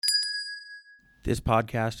This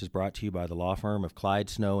podcast is brought to you by the law firm of Clyde,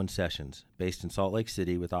 Snow & Sessions, based in Salt Lake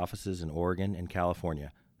City with offices in Oregon and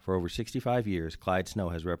California. For over 65 years, Clyde Snow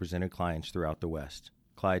has represented clients throughout the West.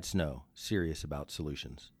 Clyde Snow, serious about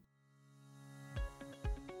solutions.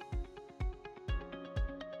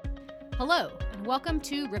 Hello, and welcome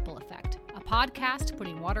to Ripple Effect, a podcast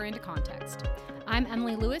putting water into context. I'm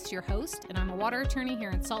Emily Lewis, your host, and I'm a water attorney here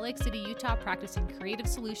in Salt Lake City, Utah, practicing creative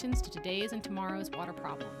solutions to today's and tomorrow's water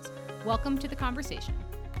problems. Welcome to the conversation.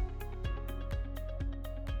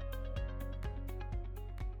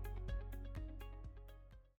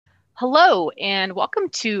 Hello, and welcome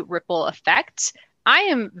to Ripple Effect. I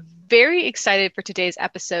am very excited for today's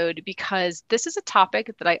episode because this is a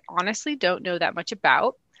topic that I honestly don't know that much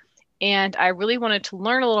about, and I really wanted to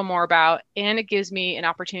learn a little more about, and it gives me an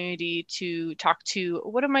opportunity to talk to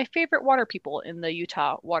one of my favorite water people in the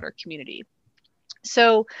Utah water community.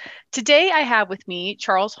 So today I have with me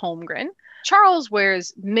Charles Holmgren. Charles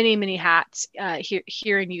wears many hats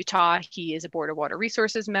here in Utah. He is a Board of Water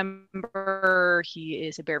Resources member. He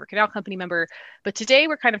is a Bear River Canal Company member. But today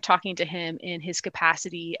we're kind of talking to him in his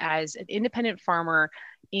capacity as an independent farmer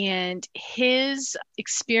and his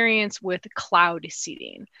experience with cloud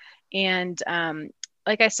seeding. And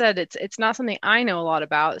like I said, it's not something I know a lot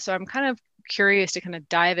about. So I'm kind of curious to kind of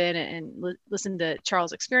dive in and listen to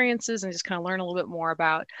Charles' experiences and just kind of learn a little bit more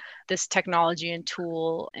about this technology and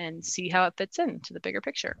tool and see how it fits into the bigger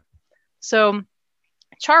picture. So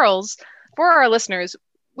Charles, for our listeners,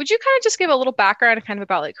 would you kind of just give a little background kind of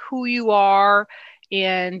about like who you are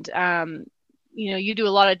and, you do a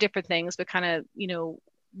lot of different things, but kind of,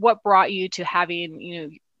 what brought you to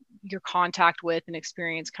having, your contact with and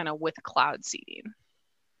experience kind of with cloud seeding?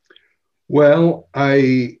 Well,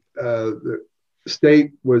 the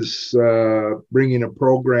state was bringing a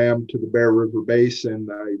program to the Bear River Basin.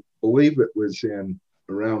 I believe it was in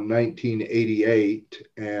around 1988,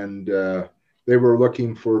 and they were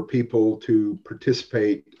looking for people to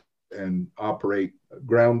participate and operate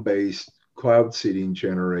ground-based cloud seeding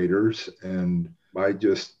generators. And I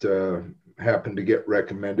just happened to get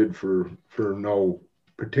recommended for no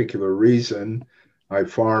particular reason. I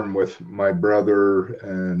farm with my brother,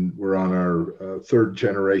 and we're on our third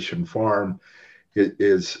generation farm. It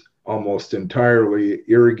is almost entirely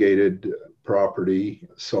irrigated property,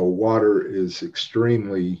 so water is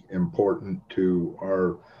extremely important to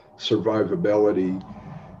our survivability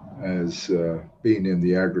as being in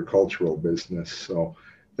the agricultural business. So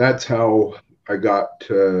that's how I got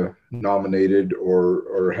nominated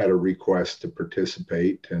or had a request to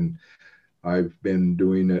participate, and I've been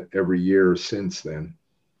doing it every year since then.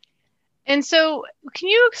 And so can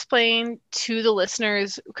you explain to the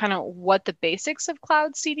listeners kind of what the basics of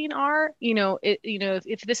cloud seeding are?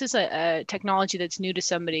 If this is a technology that's new to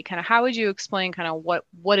somebody, kind of how would you explain kind of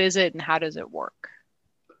what is it and how does it work?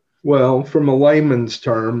 Well, from a layman's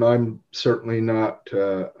term, I'm certainly not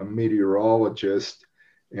a meteorologist,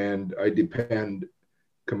 and I depend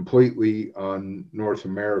completely on North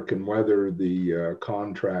American Weather, the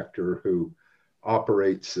contractor who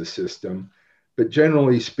operates the system. But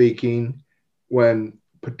generally speaking, when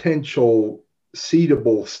potential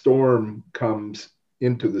seedable storm comes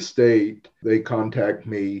into the state, they contact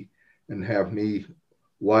me and have me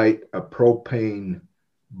light a propane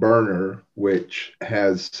burner, which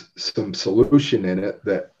has some solution in it.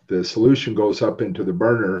 That the solution goes up into the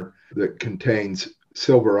burner that contains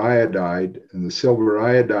silver iodide, and the silver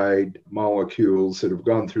iodide molecules that have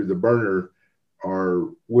gone through the burner are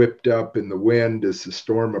whipped up in the wind as the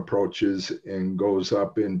storm approaches and goes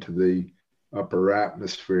up into the upper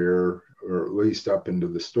atmosphere, or at least up into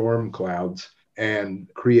the storm clouds, and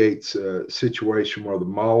creates a situation where the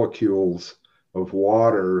molecules of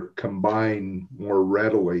water combine more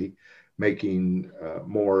readily, making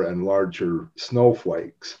more and larger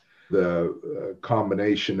snowflakes. The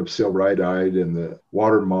combination of silver iodide and the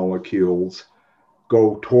water molecules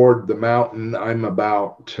go toward the mountain. I'm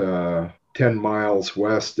about 10 miles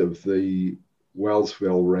west of the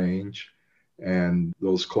Wellsville Range, and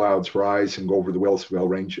those clouds rise and go over the Wellsville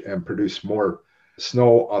Range and produce more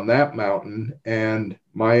snow on that mountain. And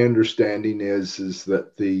my understanding is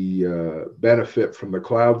that the benefit from the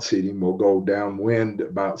cloud seeding will go downwind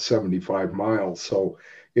about 75 miles. So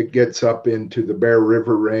it gets up into the Bear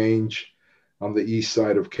River Range on the east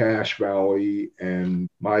side of Cache Valley, and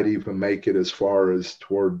might even make it as far as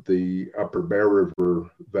toward the upper Bear River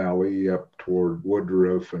Valley, up toward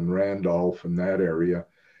Woodruff and Randolph and that area,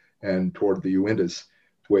 and toward the Uintas,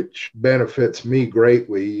 which benefits me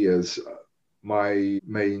greatly as my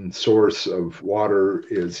main source of water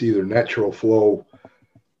is either natural flow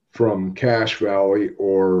from Cache Valley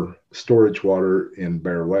or storage water in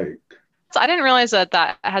Bear Lake. I didn't realize that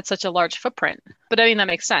that had such a large footprint. But I mean, that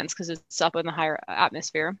makes sense because it's up in the higher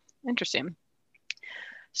atmosphere. Interesting.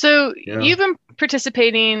 So Yeah. you've been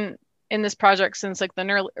participating in this project since like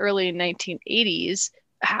the early 1980s.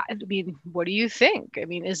 I mean, what do you think? I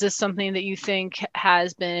mean, is this something that you think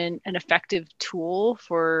has been an effective tool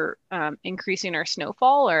for increasing our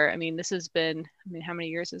snowfall? Or, I mean, this has been, I mean, how many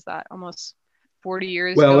years is that? Almost 40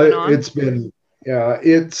 years Well, going on? it's been, yeah,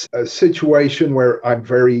 it's a situation where I'm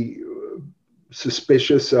very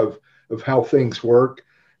suspicious of how things work.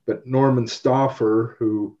 But Norman Stauffer,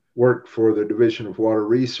 who worked for the Division of Water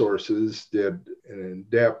Resources, did an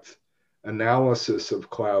in-depth analysis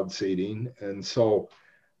of cloud seeding. And so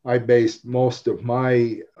I based most of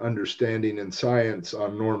my understanding in science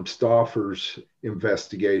on Norm Stauffer's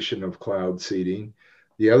investigation of cloud seeding.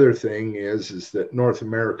 The other thing is that North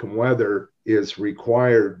American Weather is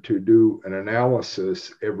required to do an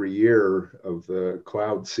analysis every year of the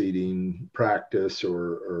cloud seeding practice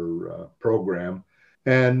or program.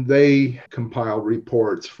 And they compile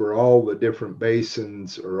reports for all the different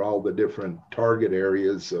basins or all the different target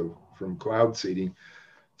areas from cloud seeding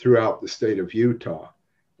throughout the state of Utah.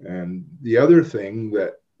 And the other thing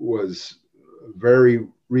that was very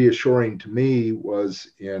reassuring to me was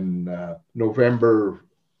in November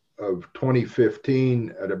of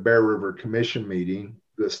 2015 at a Bear River Commission meeting.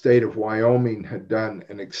 The state of Wyoming had done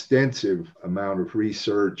an extensive amount of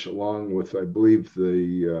research along with, I believe,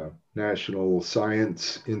 the National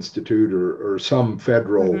Science Institute or some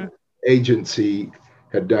federal agency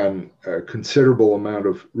had done a considerable amount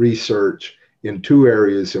of research in two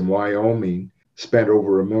areas in Wyoming, spent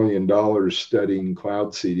over $1 million studying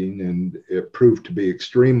cloud seeding, and it proved to be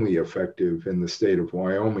extremely effective in the state of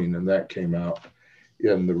Wyoming. And that came out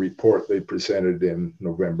in the report they presented in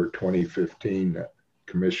November 2015 at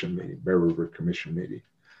commission meeting, Bear River Commission meeting.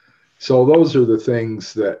 So those are the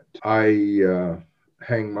things that I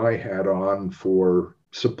hang my hat on for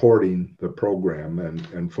supporting the program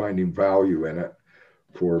and finding value in it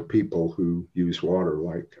for people who use water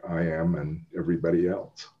like I am and everybody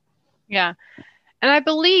else. Yeah. And I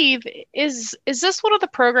believe, is this one of the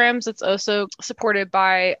programs that's also supported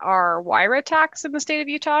by our WIRA tax in the state of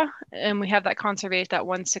Utah? And we have that conservation, that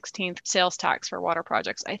 1/16th sales tax for water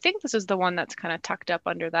projects. I think this is the one that's kind of tucked up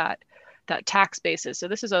under that tax basis. So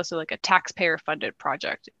this is also like a taxpayer funded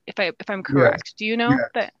project, if I'm correct. Yes. Do you know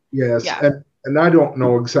that? Yes. Yeah. And I don't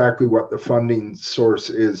know exactly what the funding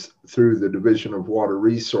source is through the Division of Water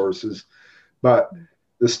Resources, but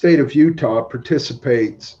the state of Utah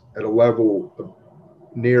participates at a level of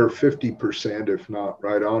near 50%, if not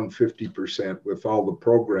right on 50%, with all the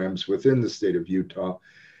programs within the state of Utah.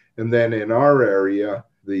 And then in our area,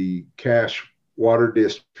 the Cache Water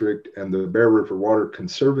District and the Bear River Water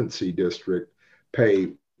Conservancy District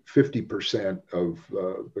pay 50% of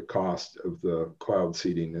the cost of the cloud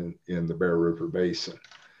seeding in the Bear River Basin.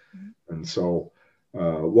 And so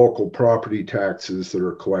local property taxes that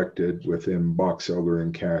are collected within Box Elder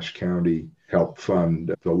and Cache County help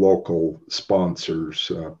fund the local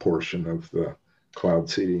sponsors portion of the cloud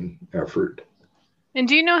seeding effort. And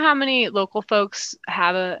do you know how many local folks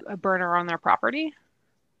have a burner on their property?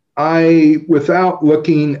 Without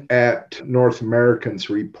looking at North American's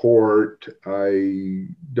report, I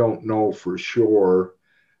don't know for sure.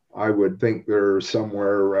 I would think there are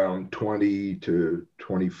somewhere around 20 to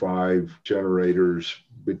 25 generators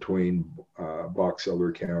between Box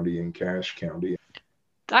Elder County and Cache County.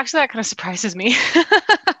 Actually, that kind of surprises me.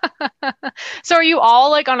 So are you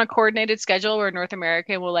all like on a coordinated schedule where North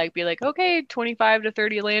American will like be like, okay, 25 to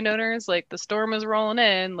 30 landowners, like the storm is rolling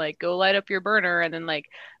in, like go light up your burner, and then like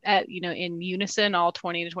in unison, all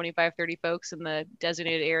 20 to 25, 30 folks in the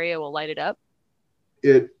designated area will light it up?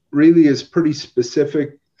 It really is pretty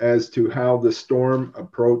specific as to how the storm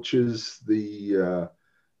approaches the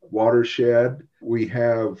watershed. We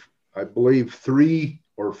have, I believe, 3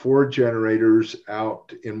 or 4 generators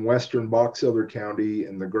out in western Box Elder County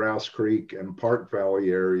in the Grouse Creek and Park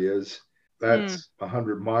Valley areas. That's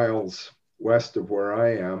 100 miles west of where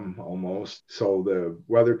I am almost. So the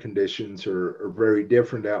weather conditions are very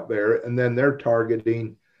different out there. And then they're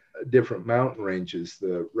targeting different mountain ranges.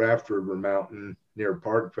 The Raft River Mountain near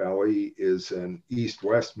Park Valley is an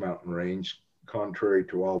east-west mountain range, contrary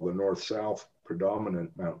to all the north-south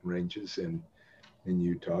predominant mountain ranges in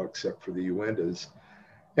Utah, except for the Uintas.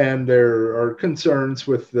 And there are concerns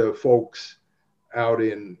with the folks out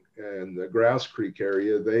in the Grouse Creek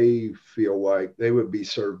area. They feel like they would be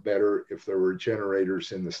served better if there were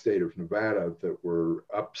generators in the state of Nevada that were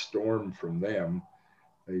upstorm from them.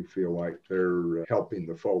 They feel like they're helping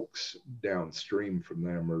the folks downstream from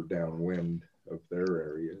them or downwind of their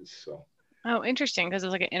areas. So Oh, interesting, because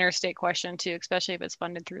it's like an interstate question too, especially if it's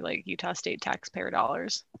funded through like Utah state taxpayer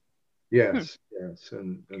dollars. Hmm. Yes,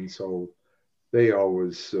 and so they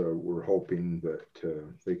always were hoping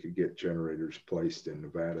that they could get generators placed in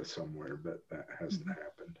Nevada somewhere, but that hasn't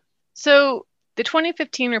happened. So the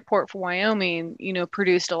 2015 report for Wyoming,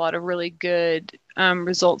 produced a lot of really good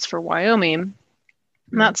results for Wyoming. And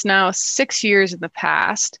Yeah. that's now 6 years in the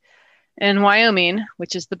past. And Wyoming,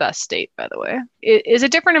 which is the best state, by the way, it is a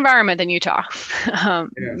different environment than Utah,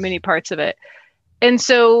 Yes. many parts of it. And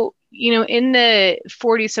so, in the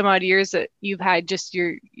 40 some odd years that you've had just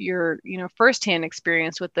your firsthand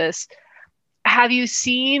experience with this, have you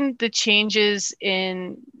seen the changes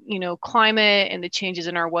in, climate and the changes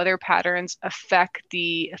in our weather patterns affect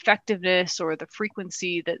the effectiveness or the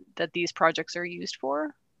frequency that these projects are used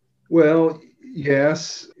for? Well,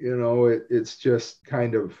 yes, it's just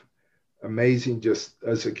kind of amazing just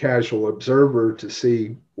as a casual observer to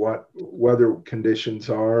see what weather conditions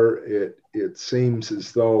are. It seems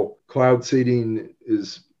as though cloud seeding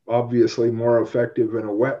is obviously more effective in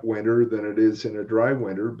a wet winter than it is in a dry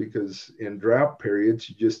winter, because in drought periods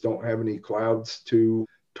you just don't have any clouds to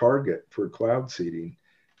target for cloud seeding,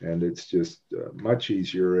 and it's just much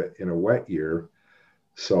easier in a wet year.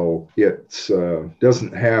 So it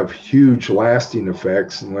doesn't have huge lasting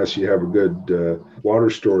effects unless you have a good water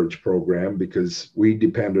storage program, because we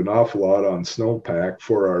depend an awful lot on snowpack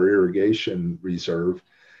for our irrigation reserve.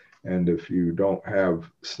 And if you don't have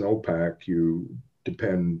snowpack, you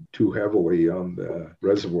depend too heavily on the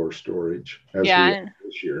reservoir storage, as we are Yeah,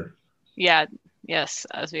 this year. yeah, yes,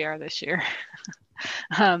 as we are this year.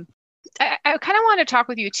 um, I kind of want to talk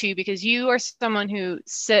with you too, because you are someone who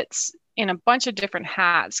sits in a bunch of different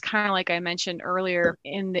hats, kind of like I mentioned earlier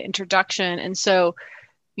in the introduction. And so,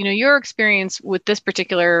 your experience with this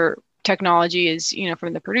particular technology is,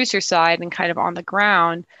 from the producer side and kind of on the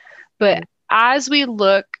ground. But as we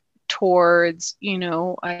look towards,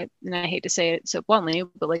 and I hate to say it so bluntly,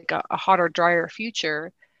 but like a hotter, drier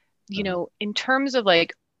future, in terms of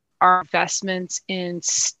like our investments in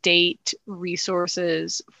state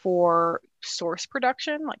resources for source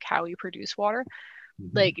production, like how we produce water.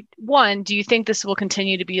 Like, one, do you think this will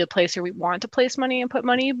continue to be a place where we want to place money and put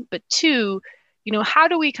money? But two, how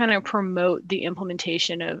do we kind of promote the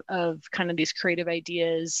implementation of kind of these creative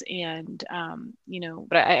ideas? And,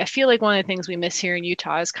 but I feel like one of the things we miss here in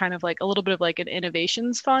Utah is kind of like a little bit of like an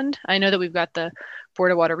innovations fund. I know that we've got the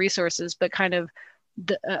Board of Water Resources, but kind of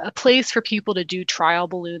a place for people to do trial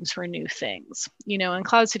balloons for new things, and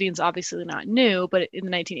cloud seeding is obviously not new, but in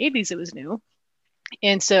the 1980s it was new.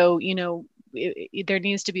 And so, there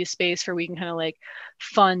needs to be a space where we can kind of like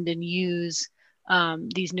fund and use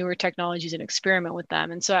these newer technologies and experiment with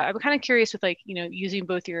them. And so I'm kind of curious with like, using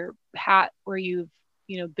both your hat where you've,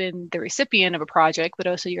 been the recipient of a project, but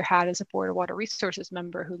also your hat as a Board of Water Resources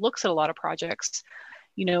member who looks at a lot of projects.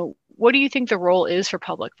 What do you think the role is for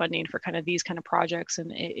public funding for kind of these kind of projects,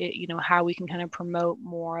 and how we can kind of promote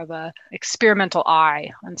more of a experimental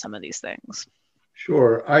eye on some of these things?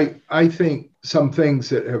 Sure. I think some things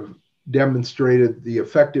that have demonstrated the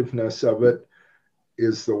effectiveness of it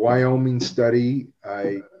is the Wyoming study.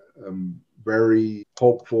 I am very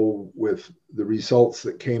hopeful with the results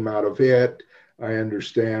that came out of it. I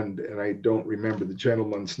understand, and I don't remember the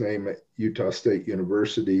gentleman's name at Utah State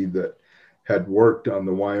University that had worked on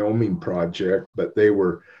the Wyoming project, but they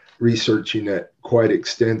were researching it quite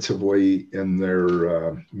extensively in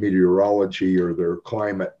their meteorology or their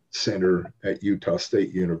climate center at Utah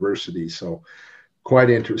State University. So quite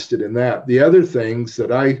interested in that. The other things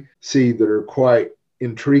that I see that are quite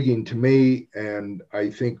intriguing to me, and I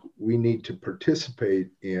think we need to participate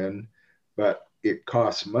in, but it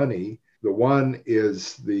costs money. The one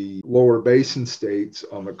is the lower basin states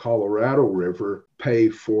on the Colorado River pay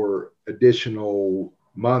for additional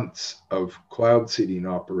months of cloud seeding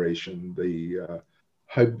operation.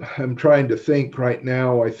 I'm trying to think right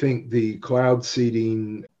now. I think the cloud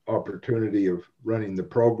seeding opportunity of running the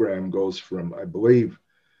program goes from, I believe,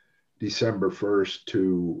 December 1st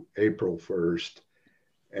to April 1st.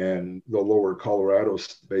 And the lower Colorado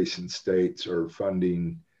basin states are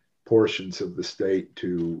funding portions of the state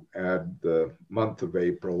to add the month of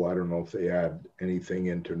April. I don't know if they add anything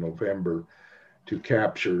into November to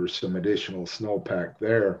capture some additional snowpack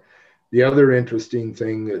there. The other interesting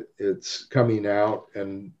thing that it's coming out,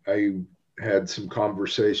 and I had some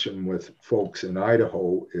conversation with folks in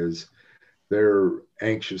Idaho, is they're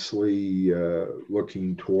anxiously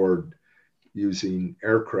looking toward using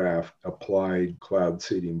aircraft applied cloud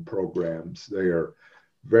seeding programs. They are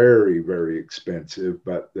very, very expensive,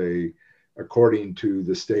 but they, according to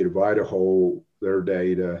the state of Idaho, their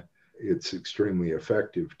data, it's extremely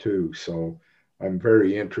effective too. So I'm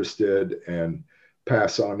very interested and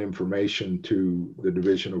pass on information to the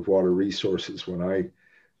Division of Water Resources when I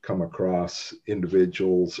come across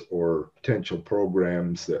individuals or potential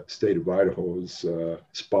programs that state of Idaho is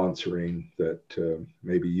sponsoring that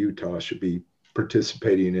maybe Utah should be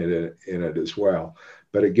participating in it as well.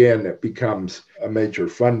 But again, it becomes a major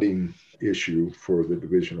funding issue for the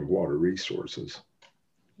Division of Water Resources.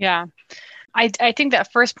 Yeah. I think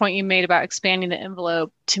that first point you made about expanding the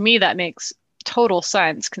envelope, to me, that makes total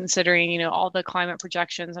sense considering, all the climate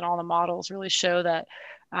projections and all the models really show that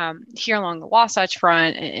here along the Wasatch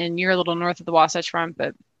Front, and you're a little north of the Wasatch Front,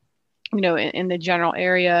 but, in the general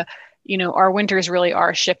area, our winters really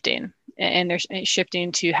are shifting, and they're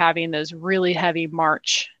shifting to having those really heavy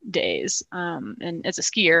March days. And as a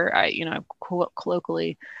skier, I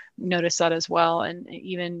colloquially noticed that as well. And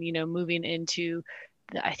even, moving into,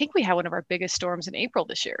 I think we had one of our biggest storms in April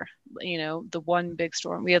this year. The one big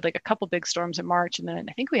storm, we had like a couple big storms in March, and then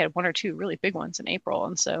I think we had one or two really big ones in April.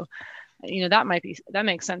 And so, that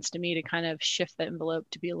makes sense to me to kind of shift the envelope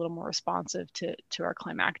to be a little more responsive to our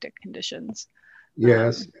climatic conditions.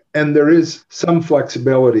 Yes, and there is some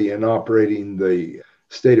flexibility in operating the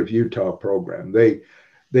state of Utah program.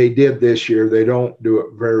 They did this year. They don't do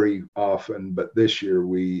it very often, but this year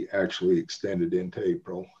we actually extended into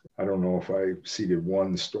April. I don't know if I seeded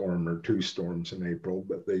one storm or two storms in April,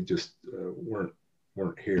 but they just weren't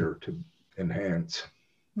here to enhance.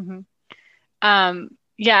 Mm-hmm.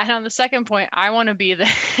 Yeah, and on the second point, I want to be the.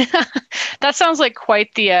 That sounds like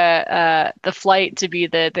quite the flight to be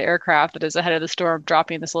the aircraft that is ahead of the storm,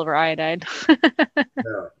 dropping the silver iodide.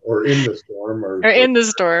 Yeah, or in the storm, or in the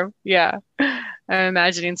storm. Yeah, I'm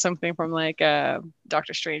imagining something from like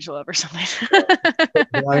Dr. Strangelove or something.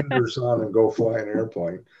 Put blinders on and go fly an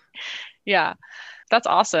airplane. Yeah, that's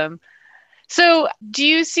awesome. So do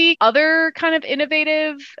you see other kind of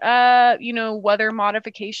innovative, weather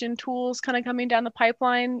modification tools kind of coming down the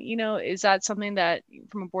pipeline? Is that something that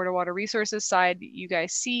from a Board of Water Resources side you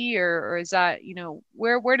guys see, or is that,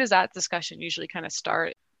 where does that discussion usually kind of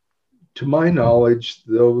start? To my knowledge,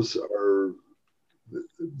 those are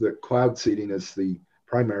the cloud seeding is the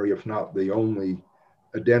primary, if not the only,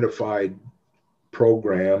 identified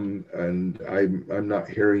program, and I'm not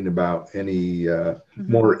hearing about any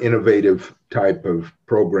more innovative type of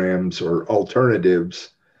programs or alternatives.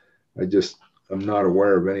 I'm not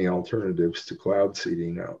aware of any alternatives to cloud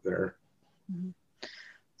seeding out there.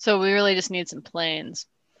 So we really just need some planes.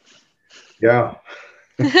 Yeah.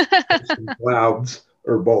 Some clouds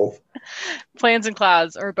or both. Planes and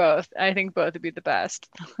clouds or both. I think both would be the best.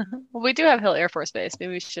 Well, we do have Hill Air Force Base.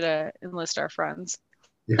 Maybe we should enlist our friends.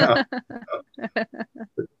 Yeah.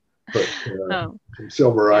 Put some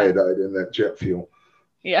silver iodide in that jet fuel.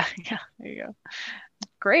 Yeah, there you go.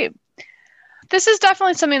 Great. This is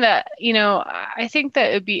definitely something that, I think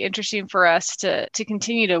that it would be interesting for us to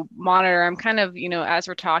continue to monitor. I'm kind of, as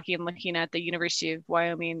we're talking, looking at the University of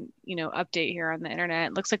Wyoming, update here on the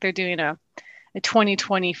internet. It looks like they're doing a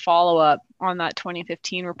 2020 follow-up on that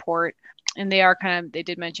 2015 report. And they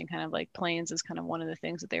did mention kind of like planes is kind of one of the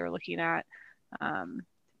things that they were looking at.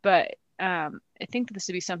 But I think that this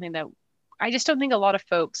would be something that I just don't think a lot of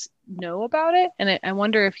folks know about it. And I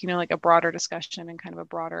wonder if, like a broader discussion and kind of a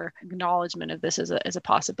broader acknowledgement of this as a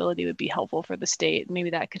possibility would be helpful for the state. Maybe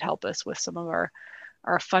that could help us with some of our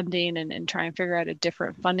funding and try and figure out a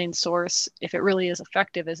different funding source, if it really is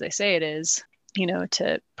effective as they say it is,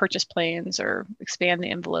 to purchase planes or expand the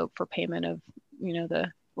envelope for payment of,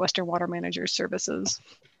 the Western Water Managers services.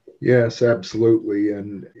 Yes, absolutely.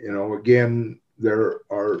 And, again, there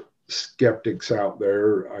are skeptics out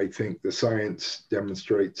there. I think the science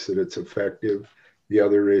demonstrates that it's effective. The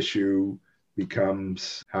other issue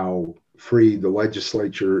becomes how free the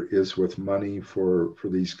legislature is with money for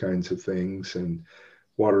these kinds of things. And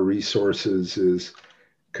Water Resources is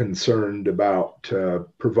concerned about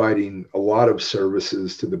providing a lot of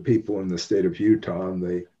services to the people in the state of Utah, and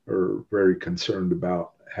they are very concerned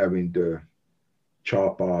about having to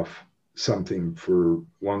chop off something for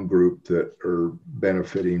one group that are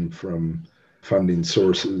benefiting from funding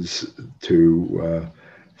sources to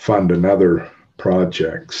fund another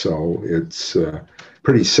project. So it's a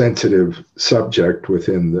pretty sensitive subject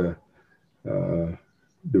within the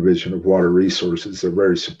Division of Water Resources. They're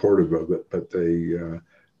very supportive of it, but they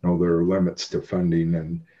know there are limits to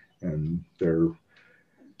funding, and they're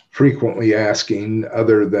frequently asking,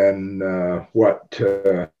 other than what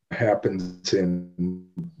happens in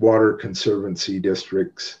water conservancy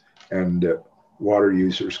districts and water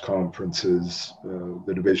users conferences.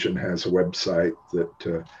 The division has a website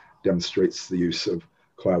that demonstrates the use of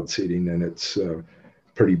cloud seeding, and it's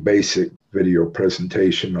pretty basic video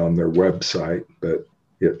presentation on their website, but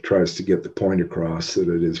it tries to get the point across that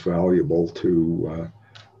it is valuable to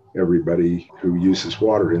everybody who uses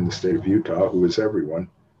water in the state of Utah, who is everyone.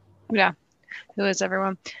 Yeah, who is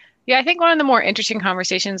everyone. Yeah, I think one of the more interesting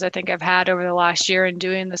conversations I think I've had over the last year in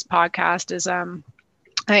doing this podcast is I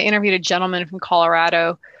interviewed a gentleman from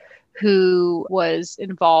Colorado who was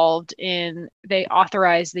involved in, they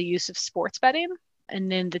authorized the use of sports betting, and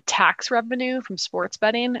then the tax revenue from sports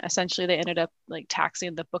betting, essentially they ended up like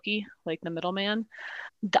taxing the bookie, like the middleman.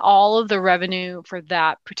 All of the revenue for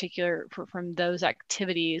that particular, from those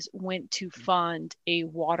activities went to fund a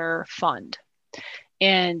water fund.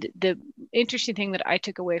 And the interesting thing that I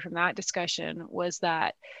took away from that discussion was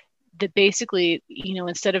that basically,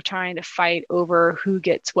 instead of trying to fight over who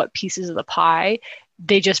gets what pieces of the pie,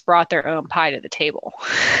 they just brought their own pie to the table.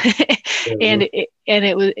 And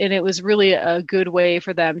it was really a good way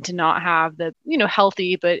for them to not have the,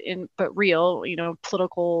 healthy, but real,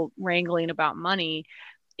 political wrangling about money.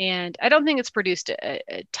 And I don't think it's produced a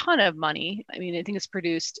ton of money. I mean, I think it's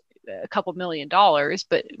produced a couple $1 million,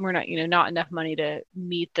 but we're not enough money to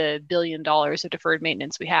meet the $1 billion of deferred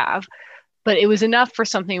maintenance we have. But it was enough for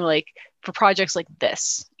something like, for projects like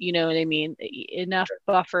this, you know what I mean? Enough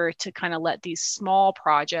buffer to kind of let these small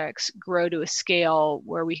projects grow to a scale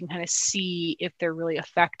where we can kind of see if they're really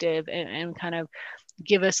effective, and kind of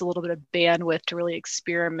give us a little bit of bandwidth to really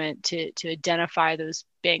experiment to identify those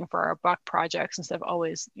bang for our buck projects instead of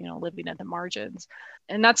always, living at the margins.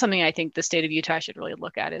 And that's something I think the state of Utah should really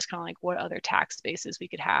look at, is kind of like what other tax bases we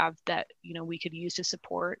could have that, we could use to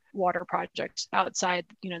support water projects outside,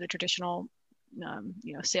 the traditional,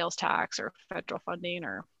 sales tax or federal funding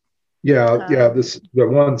or. The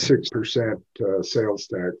 1.6% sales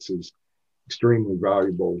tax is extremely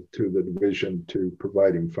valuable to the division to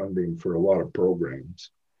providing funding for a lot of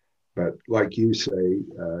programs. But like you say,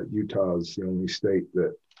 Utah is the only state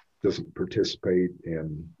that doesn't participate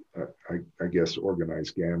in, I guess,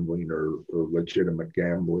 organized gambling or legitimate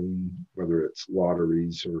gambling, whether it's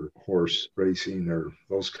lotteries or horse racing or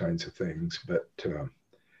those kinds of things. But,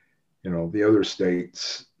 the other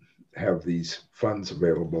states have these funds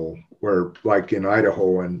available where, like in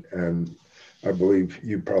Idaho, and I believe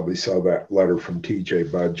you probably saw that letter from TJ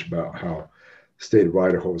Budge about how the state of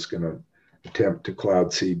Idaho is going to attempt to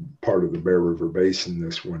cloud seed part of the Bear River Basin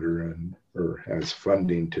this winter, or has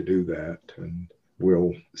funding to do that. And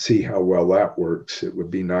we'll see how well that works. It would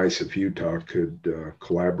be nice if Utah could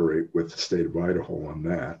collaborate with the state of Idaho on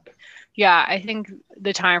that. Yeah, I think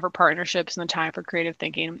the time for partnerships and the time for creative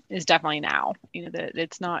thinking is definitely now. That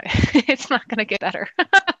it's not going to get better.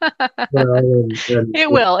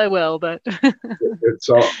 It will, but it's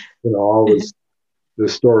all, always the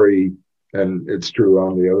story, and it's true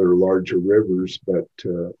on the other larger rivers, but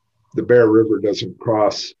the Bear River doesn't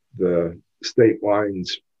cross the state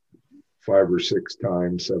lines 5 or 6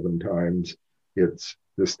 times, 7 times. It's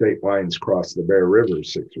the state lines cross the Bear River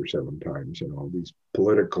 6 or 7 times. These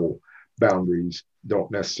political boundaries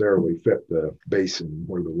don't necessarily fit the basin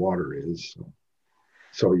where the water is.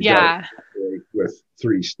 So you got to with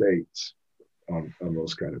 3 states on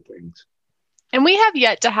those kind of things. And we have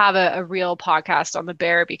yet to have a real podcast on the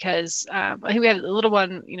Bear, because I think we had a little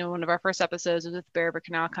one, one of our first episodes was with the Bear River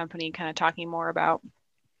Canal Company, kind of talking more about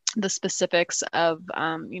the specifics of,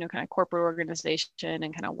 kind of corporate organization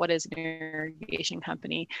and kind of what is an irrigation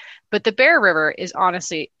company. But the Bear River is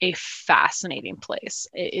honestly a fascinating place.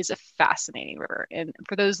 It is a fascinating river. And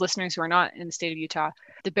for those listeners who are not in the state of Utah,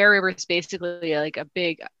 the Bear River is basically like a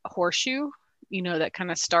big horseshoe, that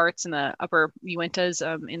kind of starts in the upper Uintas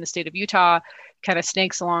in the state of Utah, kind of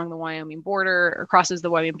snakes along the Wyoming border, or crosses the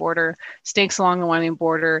Wyoming border, snakes along the Wyoming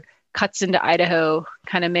border, cuts into Idaho,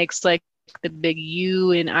 kind of makes like the big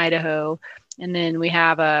U in Idaho. And then we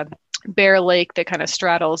have a Bear Lake that kind of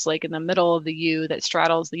straddles, like in the middle of the U, that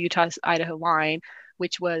straddles the Utah-Idaho line,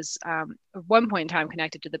 which was at one point in time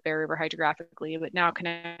connected to the Bear River hydrographically, but now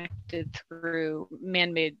connected through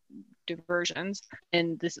man-made diversions.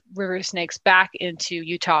 And this river snakes back into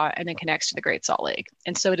Utah and then connects to the Great Salt Lake.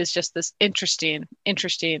 And so it is just this interesting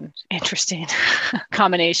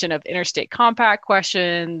combination of interstate compact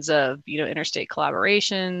questions, of, interstate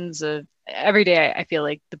collaborations, of every day. I feel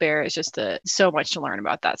like the Bear is just so much to learn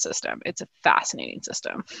about that system. It's a fascinating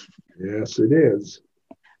system. Yes, it is.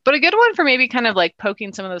 But a good one for maybe kind of like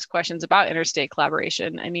poking some of those questions about interstate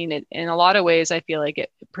collaboration. I mean, in a lot of ways, I feel like it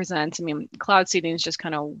presents, cloud seeding is just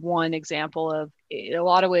kind of one example of, in a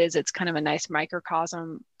lot of ways, it's kind of a nice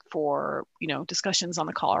microcosm for, discussions on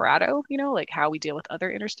the Colorado, like how we deal with other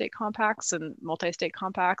interstate compacts and multi-state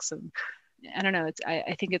compacts. And I don't know,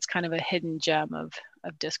 I think it's kind of a hidden gem of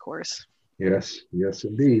discourse. Yes,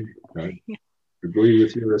 indeed. I agree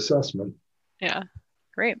with your assessment. Yeah,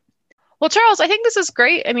 great. Well, Charles, I think this is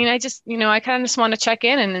great. I mean, I just, I kind of just want to check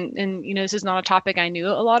in and, this is not a topic I knew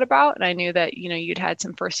a lot about. And I knew that, you'd had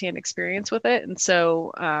some firsthand experience with it. And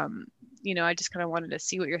so, I just kind of wanted to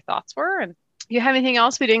see what your thoughts were. And do you have anything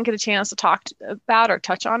else we didn't get a chance to talk about or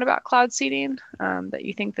touch on about cloud seeding that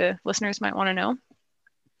you think the listeners might want to know?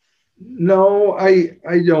 No, I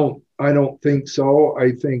don't think so.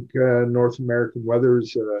 I think North American Weather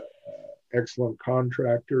is an excellent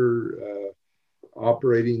contractor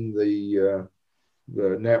operating the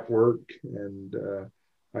network, and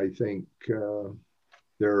I think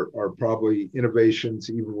there are probably innovations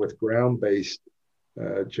even with ground-based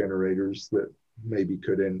generators that maybe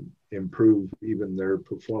could improve even their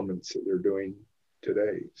performance that they're doing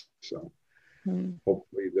today. So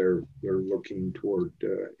hopefully they're looking toward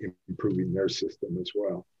improving their system as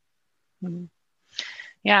well.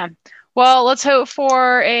 Yeah. Well, let's hope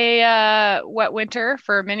for a wet winter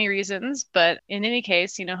for many reasons. But in any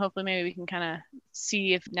case, hopefully maybe we can kind of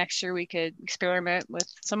see if next year we could experiment with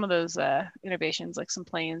some of those innovations, like some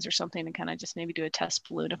planes or something, and kind of just maybe do a test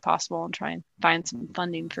balloon if possible and try and find some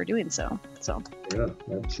funding for doing so. Yeah,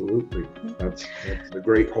 absolutely. That's a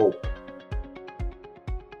great hope.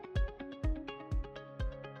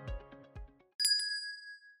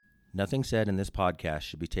 Nothing said in this podcast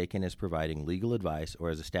should be taken as providing legal advice or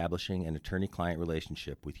as establishing an attorney-client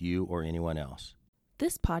relationship with you or anyone else.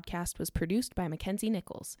 This podcast was produced by Mackenzie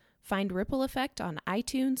Nichols. Find Ripple Effect on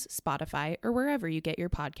iTunes, Spotify, or wherever you get your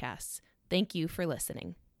podcasts. Thank you for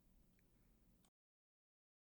listening.